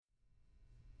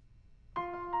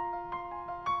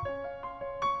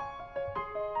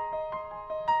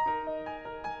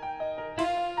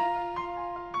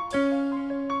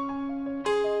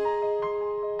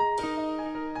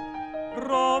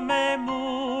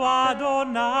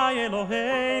אדוני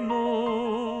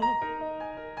אלוהינו,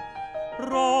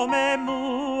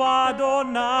 רוממו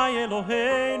אדוני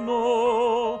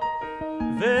אלוהינו,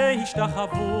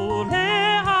 והשתחוו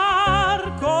להר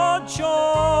קודשו,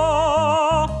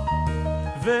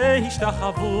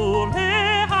 והשתחוו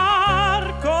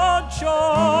להר קודשו.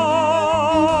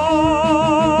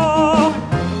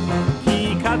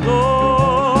 כי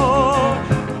קדוש,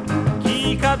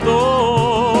 כי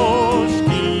קדוש,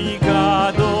 כי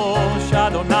קדוש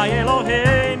אדוני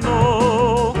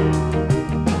אלוהינו,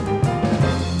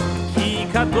 כי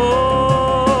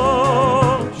קדוש,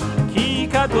 כי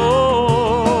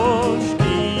קדוש,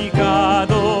 כי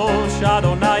קדוש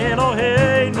אדוני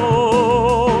אלוהינו,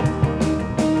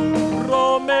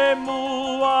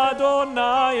 רוממו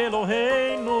אדוני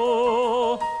אלוהינו,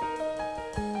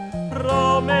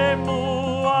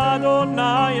 רוממו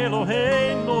אדוני אלוהינו.